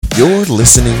You're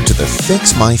listening to the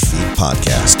Fix My Feet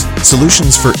podcast.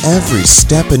 Solutions for every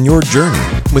step in your journey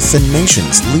with the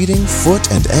nation's leading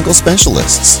foot and ankle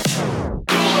specialists.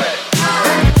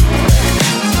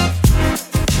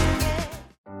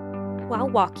 While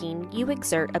walking, you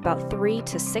exert about 3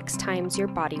 to 6 times your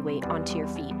body weight onto your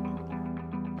feet.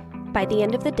 By the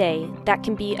end of the day, that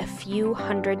can be a few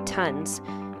hundred tons,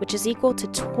 which is equal to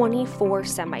 24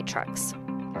 semi-trucks.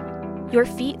 Your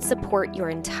feet support your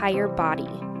entire body.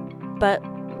 But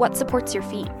what supports your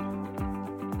feet?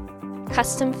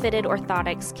 Custom-fitted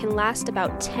orthotics can last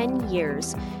about 10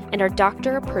 years and are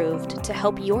doctor approved to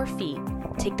help your feet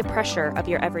take the pressure of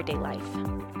your everyday life.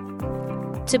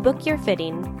 To book your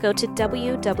fitting, go to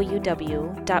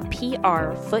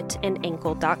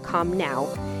www.prfootandankle.com now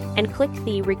and click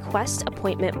the Request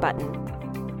Appointment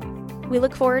button. We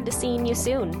look forward to seeing you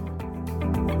soon.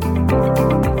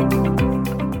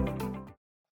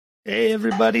 Hey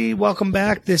everybody, welcome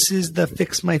back. This is the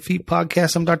Fix My Feet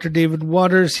podcast. I'm Dr. David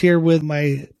Waters here with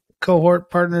my cohort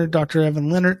partner, Dr. Evan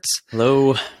Lennertz.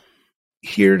 Hello.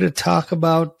 Here to talk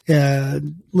about a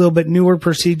little bit newer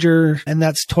procedure, and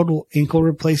that's total ankle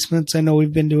replacements. I know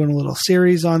we've been doing a little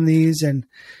series on these, and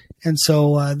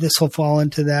so this will fall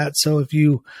into that. So if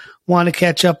you want to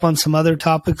catch up on some other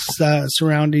topics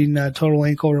surrounding total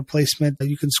ankle replacement,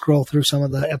 you can scroll through some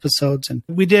of the episodes. And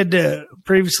we did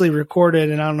previously recorded,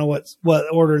 and I don't know what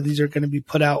order these are going to be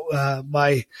put out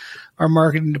by our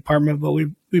marketing department, but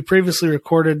we previously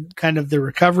recorded kind of the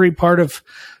recovery part of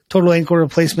total ankle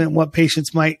replacement, what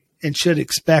patients might and should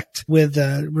expect with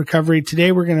recovery.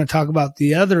 Today, we're going to talk about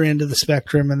the other end of the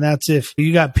spectrum, and that's if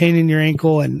you got pain in your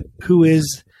ankle and who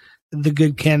is the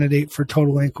good candidate for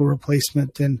total ankle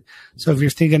replacement. And so if you're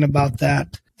thinking about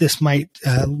that, this might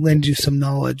lend you some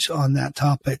knowledge on that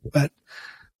topic. But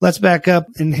let's back up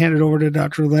and hand it over to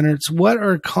Dr. Lennertz. What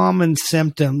are common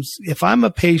symptoms? If I'm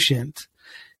a patient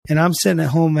and I'm sitting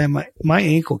at home and my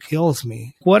ankle kills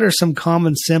me, what are some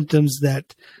common symptoms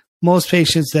that most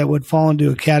patients that would fall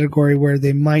into a category where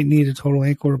they might need a total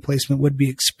ankle replacement would be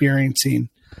experiencing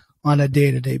on a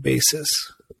day-to-day basis?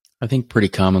 I think pretty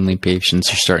commonly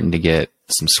patients are starting to get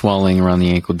some swelling around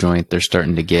the ankle joint. They're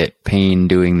starting to get pain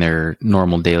doing their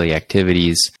normal daily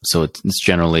activities. So it's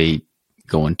generally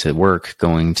going to work,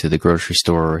 going to the grocery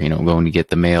store, going to get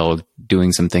the mail,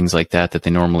 doing some things like that they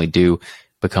normally do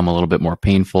become a little bit more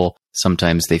painful.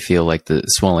 Sometimes they feel like the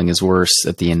swelling is worse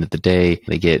at the end of the day.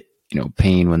 They get,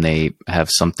 pain when they have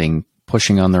something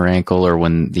pushing on their ankle or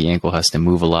when the ankle has to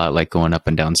move a lot, like going up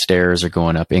and down stairs or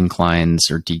going up inclines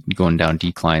or going down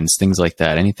declines, things like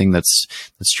that. Anything that's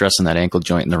stressing that ankle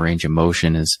joint in the range of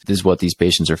motion is what these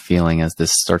patients are feeling as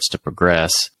this starts to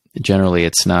progress. Generally,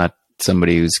 it's not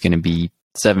somebody who's going to be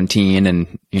 17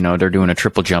 and, they're doing a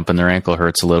triple jump and their ankle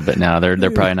hurts a little bit now. They're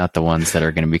probably not the ones that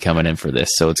are going to be coming in for this.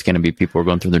 So it's going to be people who are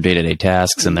going through their day-to-day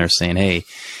tasks and they're saying, hey,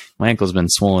 my ankle's been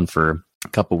swollen for a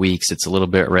couple weeks. It's a little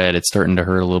bit red. It's starting to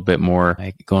hurt a little bit more.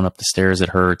 Going up the stairs, it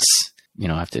hurts.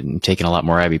 I'm taking a lot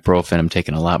more ibuprofen. I'm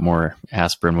taking a lot more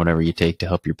aspirin, whatever you take to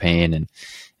help your pain. And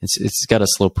it's got a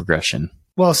slow progression.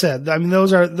 Well said. I mean,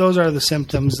 those are the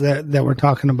symptoms that we're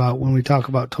talking about when we talk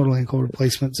about total ankle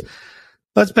replacements.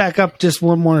 Let's back up just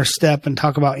one more step and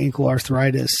talk about ankle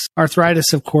arthritis.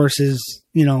 Arthritis, of course, is,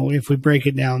 if we break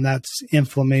it down, that's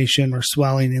inflammation or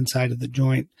swelling inside of the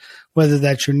joint, whether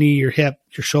that's your knee, your hip,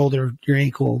 your shoulder, your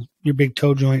ankle, your big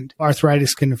toe joint.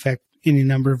 Arthritis can affect any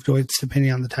number of joints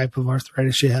depending on the type of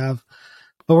arthritis you have.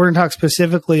 But we're going to talk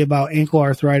specifically about ankle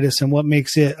arthritis and what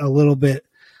makes it a little bit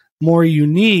more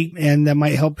unique and that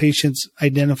might help patients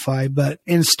identify. But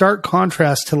in stark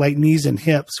contrast to like knees and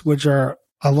hips, which are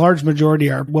a large majority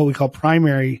are what we call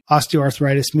primary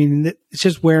osteoarthritis, meaning that it's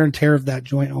just wear and tear of that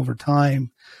joint over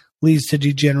time leads to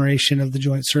degeneration of the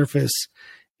joint surface.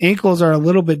 Ankles are a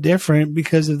little bit different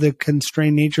because of the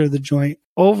constrained nature of the joint.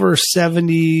 Over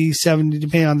 70,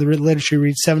 depending on the literature you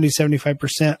read,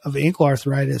 75% of ankle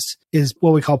arthritis is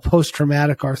what we call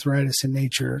post-traumatic arthritis in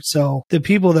nature. So the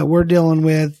people that we're dealing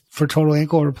with for total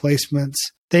ankle replacements,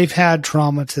 they've had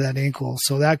trauma to that ankle.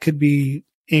 So that could be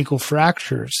ankle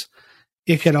fractures.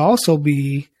 It could also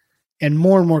be, and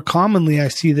more commonly, I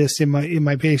see this in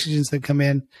my patients that come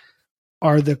in,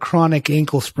 are the chronic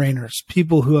ankle sprainers,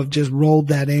 people who have just rolled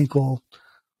that ankle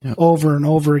over and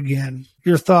over again.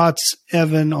 Your thoughts,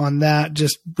 Evan, on that,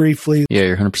 just briefly? Yeah,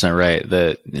 you're 100% right.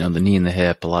 The knee and the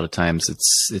hip, a lot of times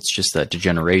it's just that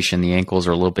degeneration. The ankles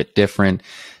are a little bit different.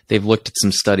 They've looked at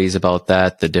some studies about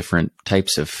that, the different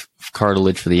types of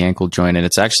cartilage for the ankle joint, and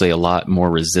it's actually a lot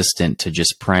more resistant to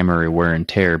just primary wear and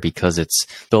tear because it's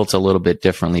built a little bit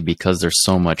differently because there's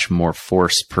so much more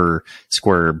force per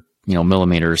square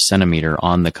millimeter or centimeter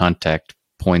on the contact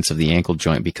points of the ankle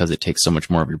joint because it takes so much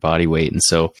more of your body weight. And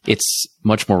so it's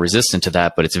much more resistant to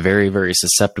that, but it's very, very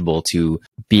susceptible to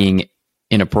being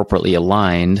inappropriately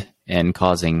aligned and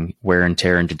causing wear and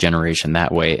tear and degeneration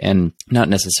that way. And not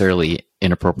necessarily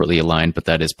inappropriately aligned, but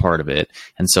that is part of it.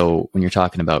 And so when you're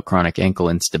talking about chronic ankle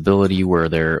instability where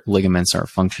their ligaments aren't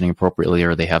functioning appropriately,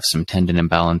 or they have some tendon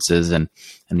imbalances and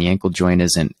the ankle joint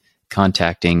isn't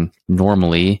contacting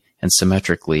normally and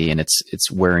symmetrically, and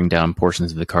it's wearing down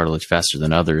portions of the cartilage faster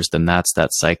than others, then that's that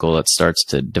cycle that starts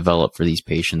to develop for these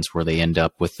patients where they end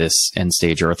up with this end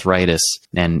stage arthritis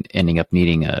and ending up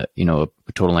needing a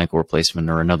total ankle replacement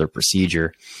or another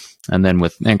procedure. And then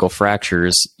with ankle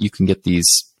fractures, you can get these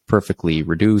perfectly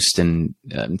reduced and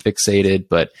fixated,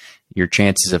 but your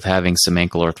chances of having some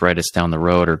ankle arthritis down the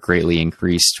road are greatly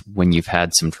increased when you've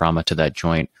had some trauma to that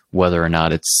joint, whether or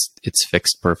not it's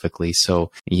fixed perfectly.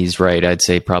 So he's right. I'd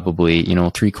say probably,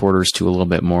 3/4 to a little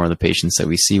bit more of the patients that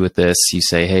we see with this, you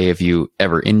say, hey, have you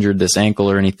ever injured this ankle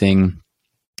or anything?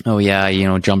 Oh yeah,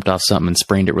 jumped off something and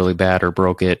sprained it really bad or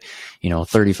broke it,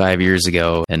 35 years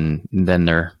ago. And then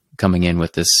they're coming in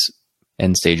with this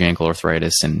end-stage ankle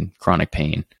arthritis and chronic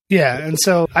pain. Yeah, and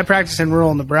so I practice in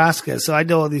rural Nebraska, so I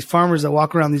deal with these farmers that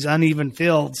walk around these uneven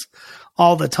fields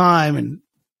all the time and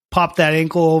pop that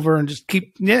ankle over and just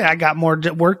I got more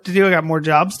work to do. I got more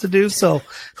jobs to do. So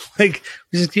we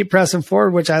just keep pressing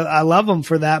forward, which I love them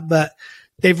for that, but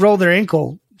they've rolled their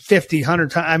ankle 50,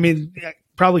 100 times. I mean,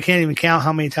 probably can't even count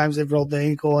how many times they've rolled the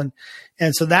ankle.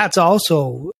 And so that's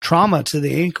also trauma to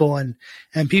the ankle, and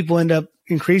people end up,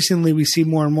 increasingly, we see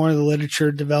more and more of the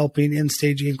literature developing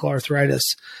end-stage ankle arthritis,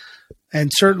 and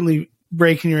certainly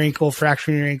breaking your ankle,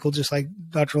 fracturing your ankle, just like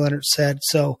Dr. Leonard said.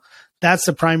 So that's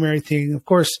the primary thing. Of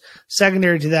course,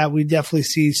 secondary to that, we definitely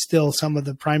see still some of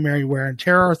the primary wear and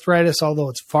tear arthritis, although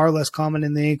it's far less common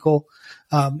in the ankle.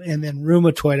 And then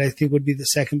rheumatoid, I think, would be the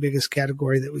second biggest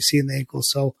category that we see in the ankle.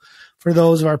 So for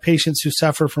those of our patients who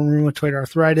suffer from rheumatoid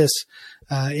arthritis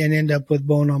and end up with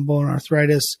bone-on-bone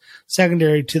arthritis,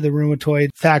 secondary to the rheumatoid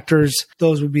factors,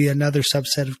 those would be another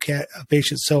subset of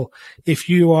patients. So if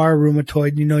you are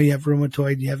rheumatoid, you have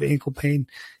rheumatoid, you have ankle pain,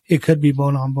 it could be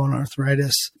bone-on-bone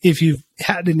arthritis. If you've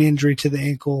had an injury to the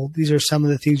ankle, these are some of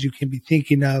the things you can be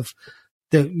thinking of.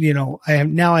 I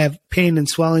have pain and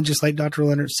swelling, just like Dr.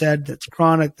 Leonard said, that's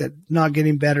chronic, that's not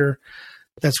getting better,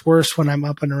 that's worse when I'm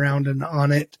up and around and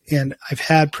on it. And I've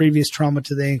had previous trauma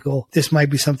to the ankle. This might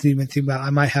be something you've been thinking about. I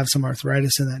might have some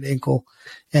arthritis in that ankle,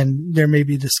 and there may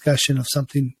be discussion of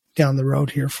something down the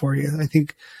road here for you. I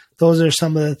think those are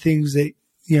some of the things that,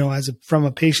 from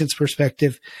a patient's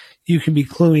perspective, you can be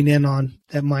cluing in on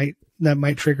that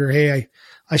might trigger, hey,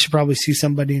 I should probably see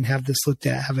somebody and have this looked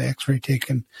at, have an x-ray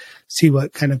taken, see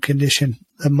what kind of condition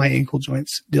of my ankle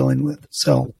joint's dealing with.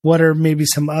 So what are maybe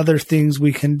some other things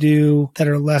we can do that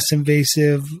are less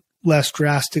invasive, less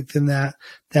drastic than that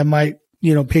might,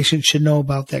 patients should know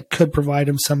about, that could provide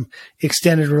them some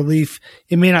extended relief?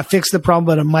 It may not fix the problem,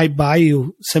 but it might buy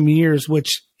you some years,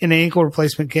 which in an ankle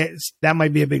replacement case, that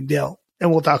might be a big deal.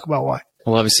 And we'll talk about why.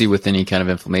 Well, obviously, with any kind of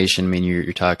inflammation,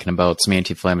 you're talking about some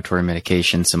anti-inflammatory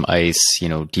medication, some ice,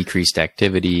 decreased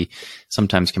activity.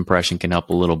 Sometimes compression can help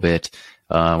a little bit.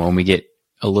 When we get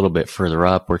a little bit further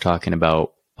up, we're talking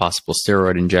about possible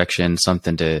steroid injection,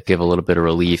 something to give a little bit of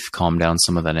relief, calm down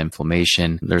some of that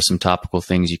inflammation. There's some topical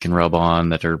things you can rub on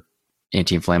that are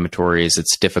anti-inflammatories.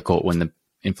 It's difficult when the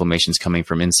inflammation is coming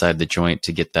from inside the joint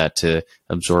to get that to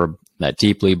absorb that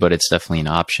deeply, but it's definitely an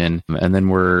option. And then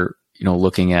we're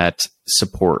looking at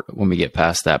support. When we get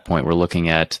past that point, we're looking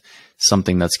at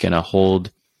something that's going to hold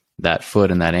that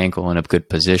foot and that ankle in a good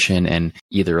position and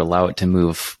either allow it to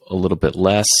move a little bit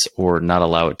less or not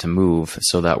allow it to move,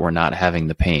 so that we're not having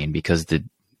the pain, because the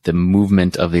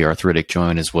movement of the arthritic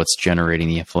joint is what's generating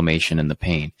the inflammation and the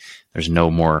pain. There's no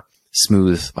more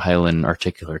smooth hyaline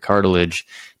articular cartilage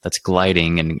that's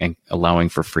gliding and allowing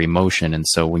for free motion. And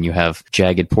so when you have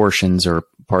jagged portions or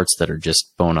parts that are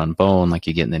just bone on bone, like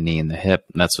you get in the knee and the hip,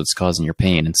 that's what's causing your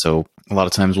pain. And so a lot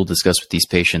of times we'll discuss with these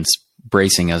patients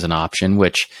bracing as an option,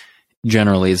 which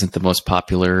generally isn't the most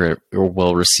popular or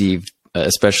well received,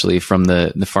 especially from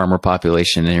the farmer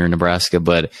population here in Nebraska,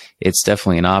 but it's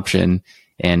definitely an option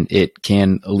and it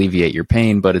can alleviate your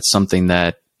pain, but it's something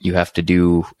that you have to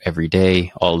do every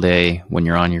day, all day when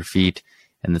you're on your feet.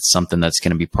 And it's something that's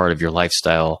going to be part of your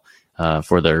lifestyle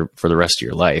for the rest of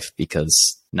your life,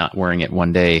 because not wearing it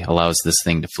one day allows this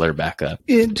thing to flare back up.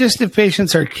 Just if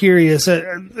patients are curious,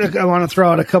 I want to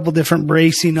throw out a couple different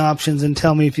bracing options and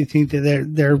tell me if you think that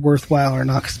they're worthwhile or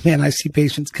not. Because, man, I see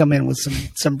patients come in with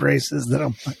some braces that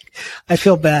I'm like, I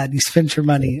feel bad. You spent your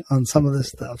money on some of this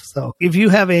stuff. So if you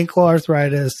have ankle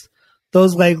arthritis,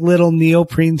 those like little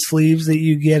neoprene sleeves that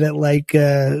you get at like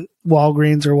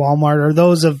Walgreens or Walmart, are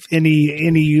those of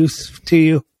any use to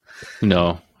you?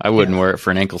 No, I wouldn't wear it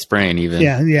for an ankle sprain even.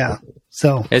 Yeah.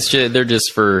 So they're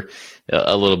just for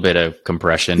a little bit of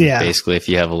compression, basically, if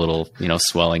you have a little,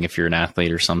 swelling, if you're an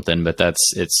athlete or something, but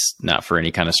it's not for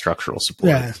any kind of structural support.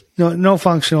 Yeah, no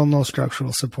functional, no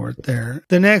structural support there.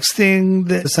 The next thing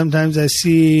that sometimes I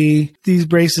see, these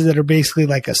braces that are basically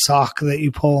like a sock that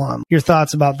you pull on. Your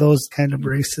thoughts about those kind of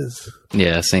braces?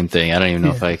 Yeah, same thing. I don't even know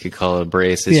if I could call it a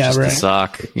brace. It's just a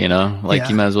sock, you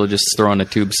might as well just throw on a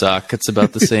tube sock. It's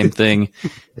about the same thing.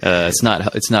 It's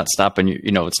not stopping you,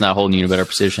 it's not holding you to better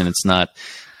precision. It's not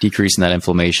decreasing that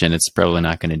inflammation. It's probably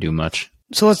not going to do much.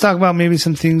 So let's talk about maybe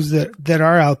some things that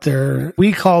are out there.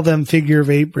 We call them figure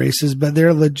of 8 braces, but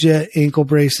they're legit ankle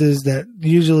braces that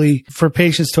usually for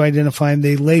patients to identify them,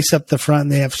 they lace up the front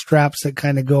and they have straps that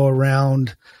kind of go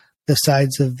around the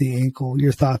sides of the ankle.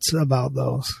 Your thoughts about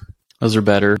those? Those are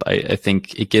better. I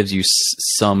think it gives you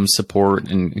some support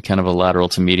in kind of a lateral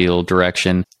to medial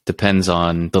direction. Depends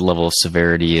on the level of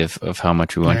severity of how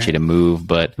much we want you to move,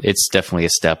 but it's definitely a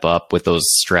step up with those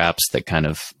straps that kind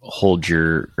of hold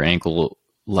your ankle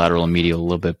lateral and medial a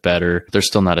little bit better. There's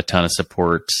still not a ton of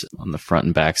support on the front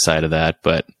and back side of that,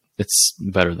 but it's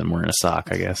better than wearing a sock,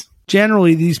 I guess.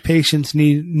 Generally, these patients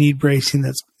need bracing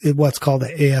that's what's called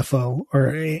an AFO,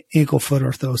 or ankle foot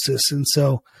orthosis. And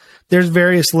so there's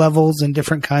various levels and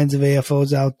different kinds of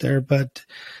AFOs out there. But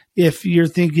if you're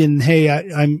thinking, hey,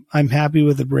 I'm happy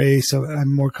with the brace, so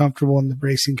I'm more comfortable in the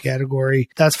bracing category,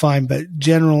 that's fine. But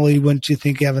generally, once you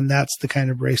think, Evan, that's the kind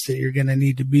of brace that you're going to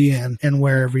need to be in and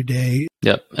wear every day.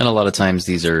 Yep. And a lot of times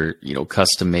these are,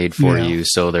 custom made for you.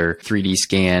 So they're 3D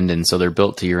scanned. And so they're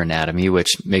built to your anatomy,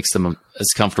 which makes them as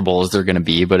comfortable as they're going to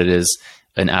be. But it is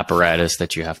an apparatus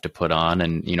that you have to put on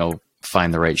and,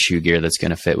 find the right shoe gear that's going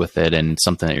to fit with it, and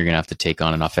something that you're going to have to take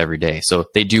on and off every day. So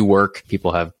they do work.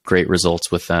 People have great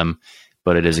results with them,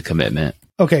 but it is a commitment.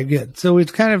 Okay, good. So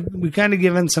we've kind of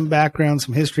given some background,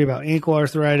 some history about ankle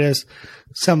arthritis,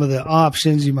 some of the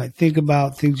options you might think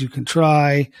about, things you can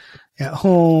try at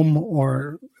home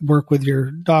or work with your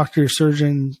doctor,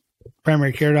 surgeon,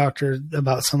 primary care doctor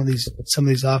about some of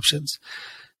these options.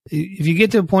 If you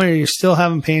get to a point where you're still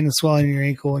having pain and swelling in your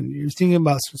ankle and you're thinking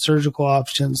about some surgical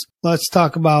options, let's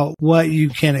talk about what you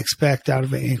can expect out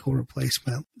of an ankle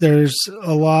replacement. There's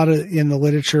a lot in the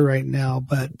literature right now,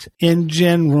 but in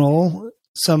general,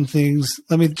 some things,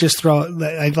 let me just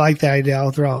I like the idea.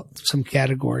 I'll throw out some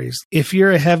categories. If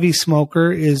you're a heavy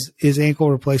smoker, is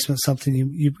ankle replacement something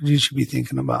you should be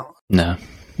thinking about? No,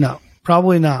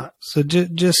 probably not. So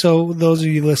just so those of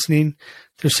you listening,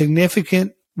 there's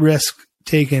significant risk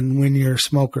taken when you're a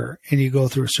smoker and you go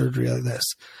through a surgery like this.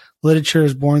 Literature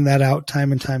has borne that out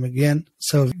time and time again.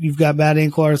 So if you've got bad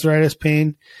ankle arthritis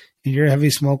pain and you're a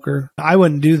heavy smoker, I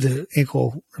wouldn't do the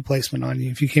ankle replacement on you.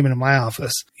 If you came into my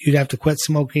office, you'd have to quit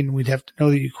smoking. We'd have to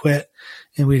know that you quit,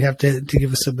 and we'd have to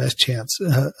give us the best chance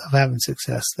of having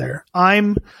success there.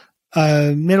 I'm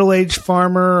a middle-aged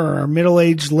farmer or a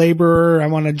middle-aged laborer. I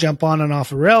want to jump on and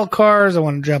off of rail cars. I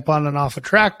want to jump on and off of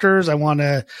tractors. I want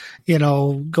to,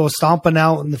 go stomping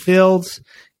out in the fields.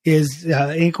 Is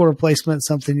ankle replacement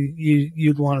something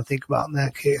you'd want to think about in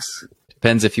that case?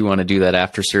 Depends if you want to do that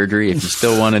after surgery. If you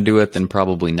still want to do it, then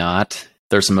probably not.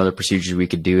 There's some other procedures we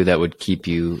could do that would keep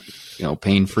you,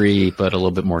 pain-free, but a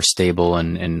little bit more stable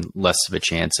and less of a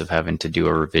chance of having to do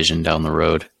a revision down the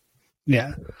road.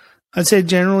 Yeah. I'd say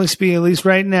generally speaking, at least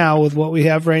right now with what we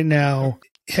have right now,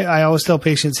 I always tell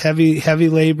patients heavy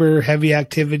labor, heavy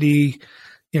activity,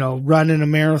 running a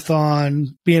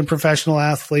marathon, being a professional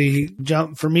athlete,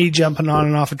 jumping on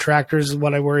and off of tractors is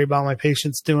what I worry about my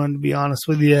patients doing, to be honest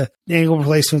with you. Ankle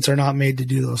replacements are not made to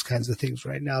do those kinds of things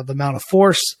right now. The amount of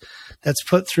force that's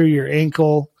put through your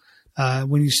ankle,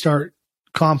 when you start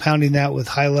compounding that with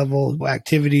high level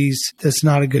activities, that's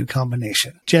not a good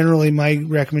combination. Generally, my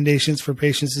recommendations for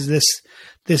patients is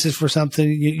this is for something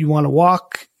you want to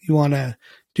walk, you want to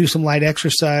do some light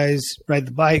exercise, ride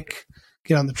the bike,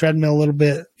 get on the treadmill a little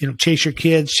bit, chase your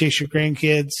kids, chase your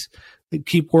grandkids,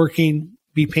 keep working,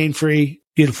 be pain-free.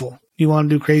 Beautiful. You want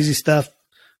to do crazy stuff,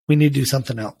 we need to do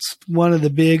something else. One of the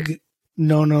big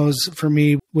no-nos for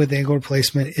me with ankle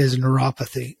replacement is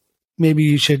neuropathy. Maybe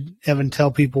you should, Evan, tell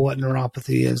people what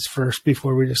neuropathy is first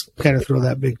before we just kind of throw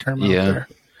that big term out there.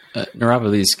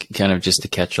 Neuropathy is kind of just a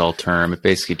catch-all term. It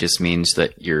basically just means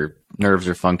that your nerves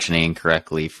are functioning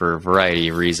incorrectly for a variety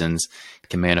of reasons. It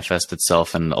can manifest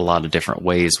itself in a lot of different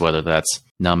ways, whether that's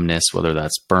numbness, whether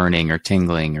that's burning or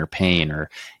tingling or pain, or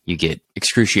you get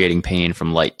excruciating pain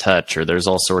from light touch, or there's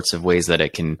all sorts of ways that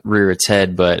it can rear its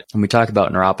head. But when we talk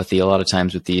about neuropathy, a lot of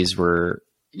times with these, we're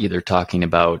either talking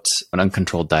about an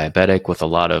uncontrolled diabetic with a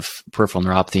lot of peripheral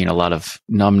neuropathy and a lot of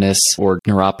numbness, or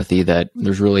neuropathy that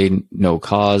there's really no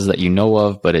cause that you know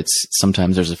of, but it's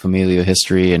sometimes there's a familial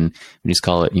history and we just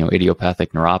call it,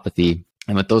 idiopathic neuropathy.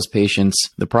 And with those patients,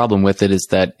 the problem with it is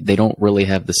that they don't really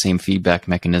have the same feedback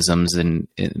mechanisms and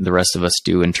the rest of us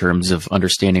do in terms of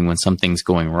understanding when something's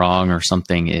going wrong or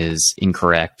something is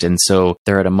incorrect. And so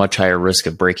they're at a much higher risk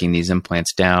of breaking these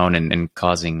implants down and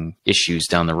causing issues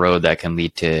down the road that can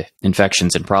lead to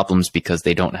infections and problems because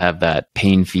they don't have that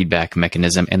pain feedback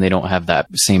mechanism and they don't have that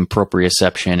same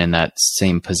proprioception and that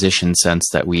same position sense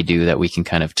that we do, that we can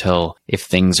kind of tell if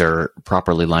things are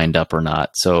properly lined up or not.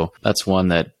 So that's one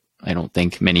that I don't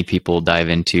think many people dive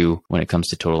into when it comes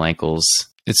to total ankles.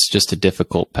 It's just a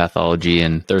difficult pathology,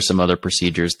 and there's some other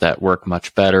procedures that work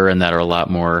much better and that are a lot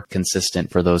more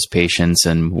consistent for those patients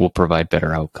and will provide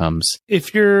better outcomes.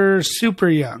 If you're super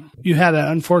young, you had an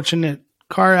unfortunate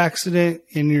car accident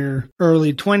in your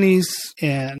early 20s,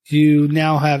 and you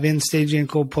now have end-stage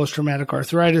ankle post-traumatic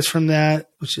arthritis from that,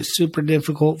 which is super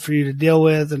difficult for you to deal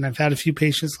with. And I've had a few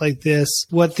patients like this.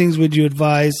 What things would you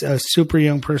advise a super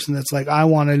young person that's like, I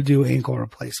want to do ankle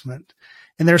replacement?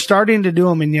 And they're starting to do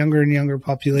them in younger and younger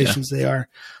populations. They are.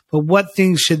 But what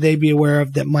things should they be aware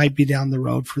of that might be down the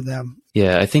road for them?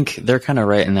 Yeah, I think they're kind of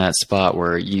right in that spot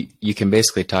where you can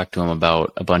basically talk to them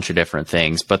about a bunch of different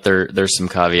things, but there's some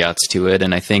caveats to it.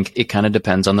 And I think it kind of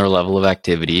depends on their level of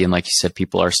activity. And like you said,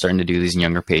 people are starting to do these in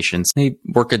younger patients. They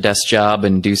work a desk job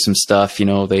and do some stuff,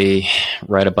 they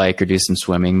ride a bike or do some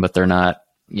swimming, but they're not,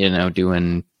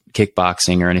 doing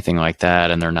kickboxing or anything like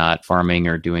that. And they're not farming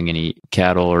or doing any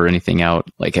cattle or anything out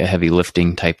like a heavy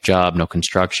lifting type job, no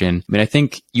construction. I mean, I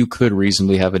think you could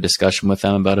reasonably have a discussion with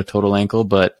them about a total ankle,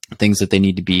 but things that they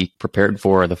need to be prepared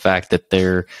for are the fact that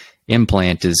their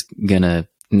implant is going to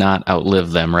not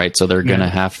outlive them, right? So they're going to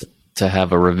have to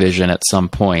have a revision at some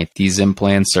point. These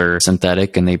implants are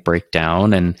synthetic and they break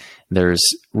down, and there's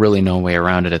really no way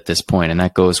around it at this point. And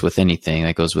that goes with anything.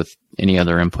 That goes with any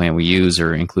other implant we use,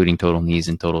 or including total knees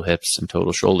and total hips and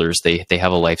total shoulders. They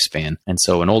have a lifespan. And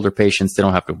so in older patients, they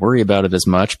don't have to worry about it as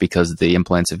much because the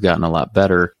implants have gotten a lot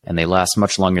better and they last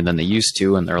much longer than they used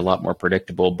to, and they're a lot more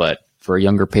predictable. But for a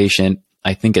younger patient,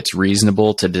 I think it's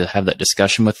reasonable to have that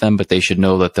discussion with them, but they should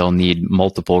know that they'll need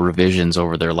multiple revisions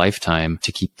over their lifetime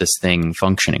to keep this thing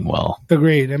functioning well.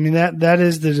 Agreed. I mean, that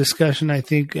is the discussion, I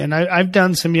think. And I've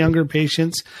done some younger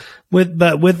patients with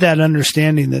that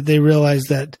understanding that they realize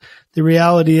that the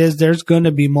reality is there's going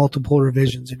to be multiple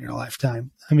revisions in your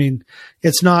lifetime. I mean,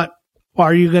 it's not,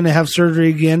 are you going to have surgery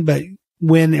again? But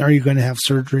when are you going to have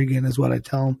surgery again is what I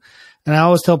tell them. And I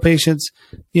always tell patients,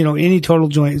 any total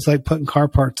joint is like putting car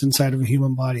parts inside of a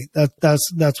human body.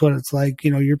 That's what it's like.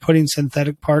 You're putting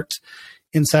synthetic parts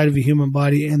inside of a human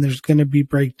body, and there's going to be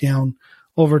breakdown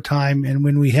over time. And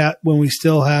when we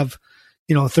still have,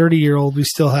 a 30-year-old, we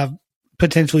still have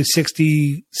potentially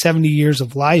 60, 70 years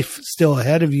of life still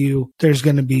ahead of you. There's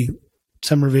going to be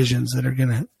some revisions that are going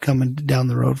to come down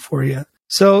the road for you.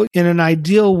 So in an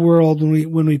ideal world,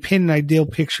 when we paint an ideal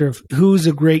picture of who's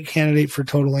a great candidate for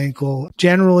total ankle,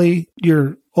 generally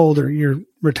you're older, you're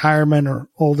retirement or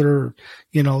older,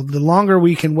 the longer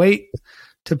we can wait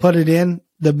to put it in,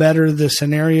 the better the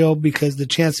scenario, because the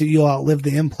chance that you'll outlive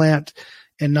the implant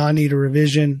and not need a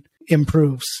revision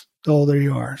improves the older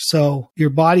you are. So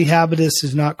your body habitus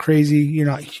is not crazy. You're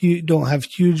not don't have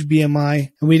huge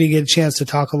BMI. And we didn't get a chance to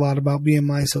talk a lot about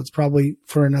BMI, so it's probably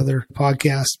for another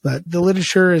podcast. But the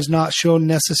literature has not shown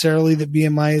necessarily that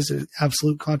BMI is an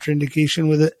absolute contraindication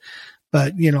with it.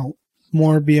 But,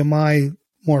 more BMI,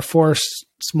 more force,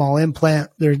 small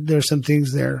implant, there's some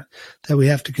things there that we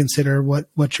have to consider what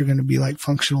you're going to be like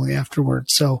functionally afterwards.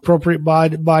 So appropriate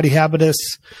body habitus,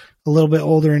 a little bit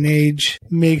older in age,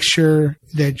 make sure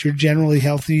that you're generally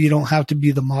healthy. You don't have to be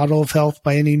the model of health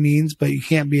by any means, but you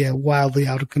can't be a wildly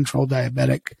out of control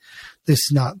diabetic. This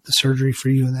is not the surgery for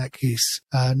you in that case.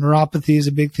 Neuropathy is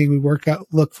a big thing we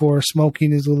look for.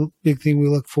 Smoking is a big thing we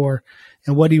look for.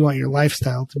 And what do you want your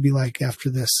lifestyle to be like after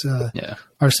this?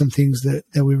 Are some things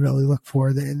that we really look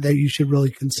for that you should really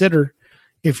consider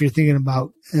if you're thinking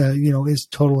about, is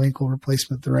total ankle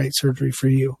replacement the right surgery for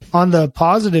you? On the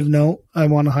positive note, I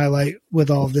want to highlight with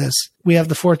all of this, we have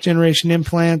the 4th generation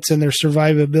implants, and their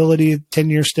survivability,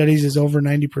 10-year studies, is over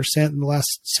 90% in the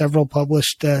last several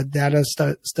published data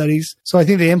studies. So I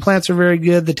think the implants are very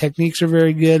good. The techniques are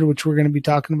very good, which we're going to be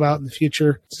talking about in the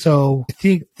future. So I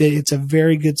think that it's a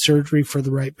very good surgery for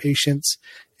the right patients.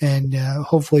 And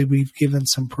hopefully we've given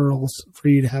some pearls for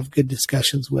you to have good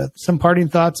discussions with. Some parting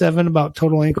thoughts, Evan, about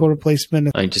total ankle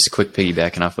replacement? Just a quick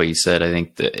piggybacking off what you said. I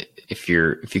think that if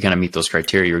you kind of meet those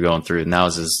criteria you're going through, now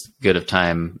is as good of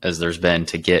time as there's been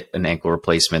to get an ankle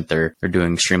replacement. They're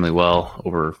doing extremely well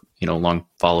over, long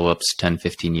follow-ups, 10,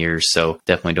 15 years. So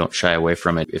definitely don't shy away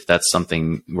from it. If that's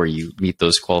something where you meet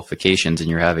those qualifications and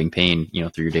you're having pain,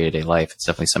 through your day-to-day life, it's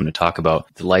definitely something to talk about.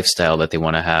 The lifestyle that they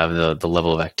want to have, the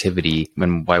level of activity,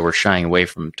 and why we're shying away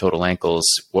from total ankles.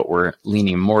 What we're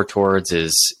leaning more towards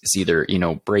is either,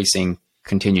 bracing,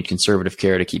 continued conservative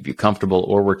care to keep you comfortable,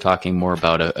 or we're talking more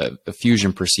about a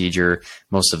fusion procedure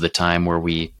most of the time where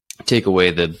we take away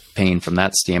the pain from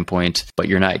that standpoint, but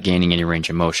you're not gaining any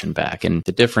range of motion back. And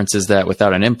the difference is that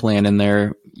without an implant in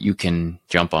there, you can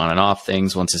jump on and off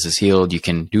things. Once this is healed, you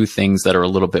can do things that are a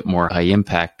little bit more high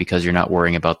impact because you're not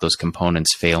worrying about those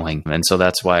components failing. And so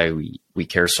that's why we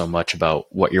care so much about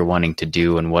what you're wanting to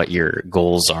do and what your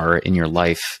goals are in your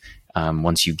life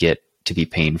once you get to be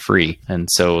pain-free. And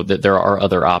so that there are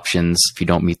other options if you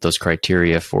don't meet those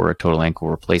criteria for a total ankle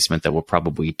replacement that we'll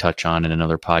probably touch on in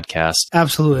another podcast.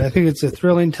 Absolutely. I think it's a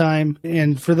thrilling time.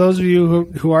 And for those of you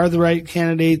who are the right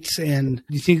candidates and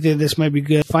you think that this might be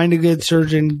good, find a good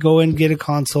surgeon, go and get a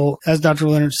consult. As Dr.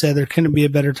 Leonard said, there couldn't be a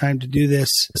better time to do this.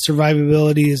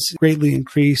 Survivability is greatly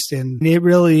increased, and it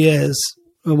really is,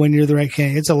 when you're the right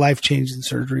candidate, it's a life-changing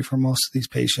surgery for most of these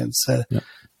patients.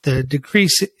 The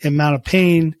decreased amount of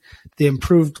pain, the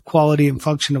improved quality and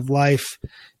function of life,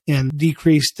 and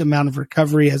decreased amount of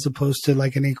recovery as opposed to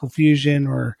like an ankle fusion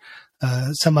or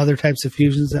some other types of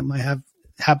fusions that might have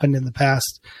happened in the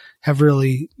past have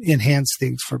really enhanced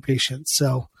things for patients.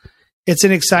 So it's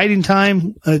an exciting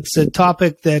time. It's a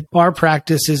topic that our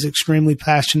practice is extremely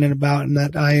passionate about and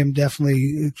that I am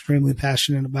definitely extremely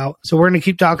passionate about. So we're going to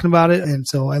keep talking about it. And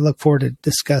so I look forward to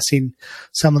discussing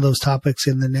some of those topics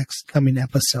in the next coming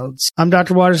episodes. I'm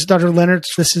Dr. Waters, Dr. Leonard.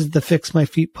 This is the Fix My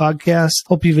Feet podcast.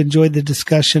 Hope you've enjoyed the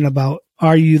discussion about,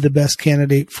 are you the best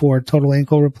candidate for total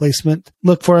ankle replacement?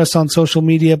 Look for us on social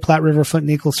media, Platte River Foot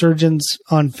and Ankle Surgeons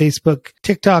on Facebook,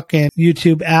 TikTok, and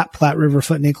YouTube at Platte River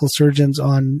Foot and Ankle Surgeons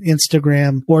on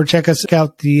Instagram, or check us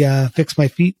out the Fix My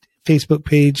Feet Facebook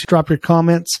page. Drop your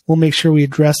comments. We'll make sure we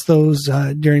address those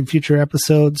during future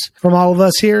episodes. From all of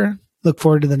us here, look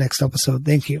forward to the next episode.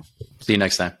 Thank you. See you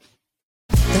next time.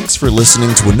 Thanks for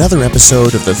listening to another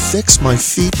episode of the Fix My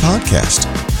Feet podcast.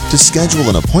 To schedule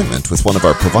an appointment with one of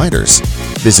our providers,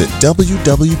 visit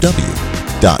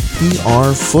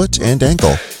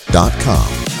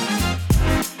www.prfootandankle.com.